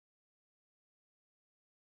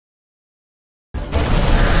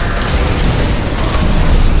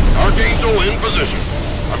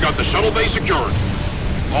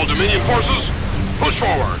Dominion forces, push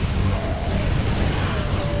forward.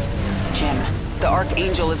 Jim, the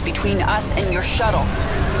Archangel is between us and your shuttle.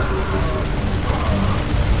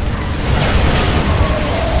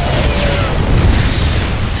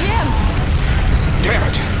 Jim! Damn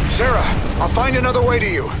it! Sarah, I'll find another way to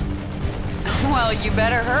you. Well, you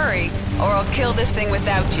better hurry, or I'll kill this thing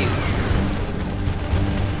without you.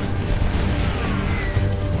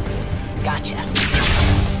 Gotcha.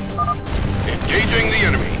 Engaging the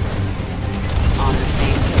enemy. On the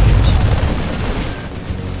same page.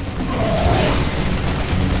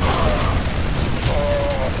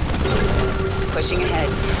 Pushing ahead.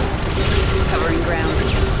 Covering ground.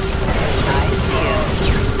 I see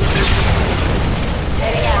you.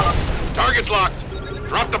 Heading out. Target's locked.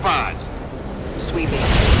 Drop the pods. Sweeping.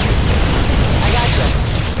 I gotcha.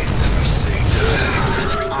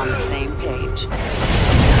 On the same page.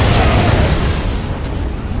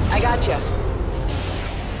 I gotcha.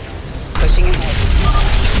 Pushing ahead.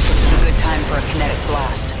 This is a good time for a kinetic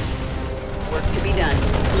blast. Work to be done.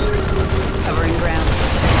 Covering ground.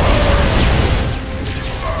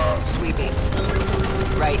 Sweeping.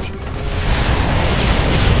 Right.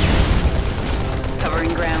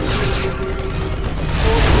 Covering ground.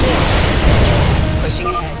 Hold still. Pushing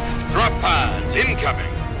ahead. Drop pods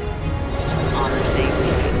incoming. On the same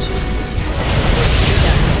page. Work to be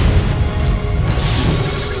done.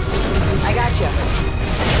 I gotcha.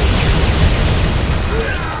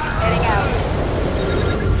 Heading out.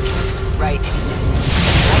 Right.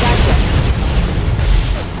 I gotcha.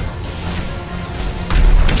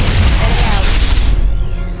 Heading out.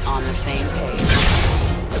 On the same page.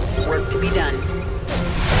 Work to be done.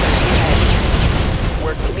 Pushing ahead.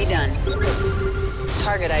 Work to be done.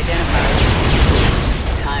 Target identified.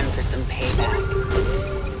 Time for some payback.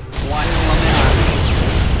 One-woman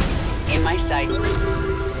army. In my sights.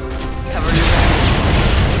 Covering ground.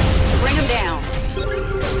 Bring him down.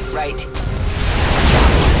 Right.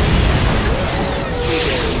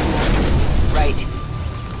 Sweeping. Right.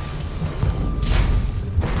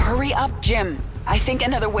 Hurry up, Jim. I think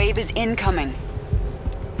another wave is incoming.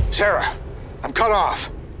 Sarah, I'm cut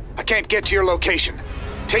off. I can't get to your location.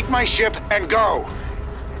 Take my ship and go.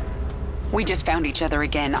 We just found each other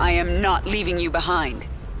again. I am not leaving you behind.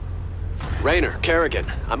 Raynor, Kerrigan,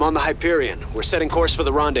 I'm on the Hyperion. We're setting course for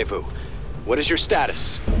the rendezvous. What is your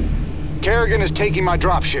status? Kerrigan is taking my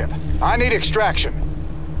dropship. I need extraction.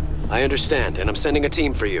 I understand, and I'm sending a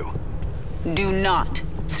team for you. Do not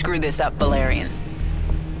screw this up, Valerian.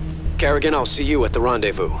 Kerrigan, I'll see you at the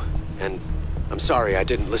rendezvous. And I'm sorry I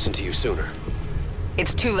didn't listen to you sooner.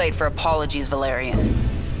 It's too late for apologies, Valerian.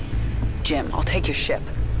 Jim, I'll take your ship.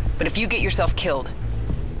 But if you get yourself killed,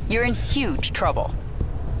 you're in huge trouble.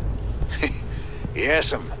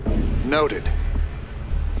 Yes'm. Noted.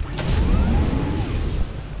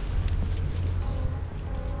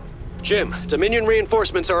 Jim, Dominion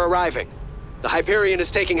reinforcements are arriving. The Hyperion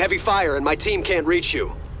is taking heavy fire and my team can't reach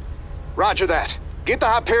you. Roger that. Get the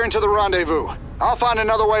Hyperion to the rendezvous. I'll find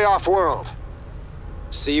another way off-world.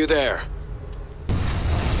 See you there.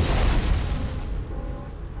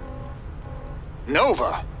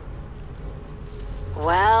 Nova!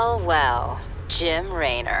 Well, well, Jim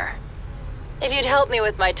Raynor. If you'd helped me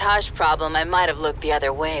with my Tosh problem, I might have looked the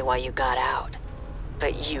other way while you got out.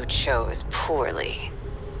 But you chose poorly.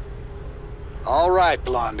 All right,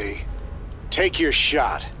 Blondie. Take your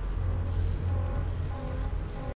shot.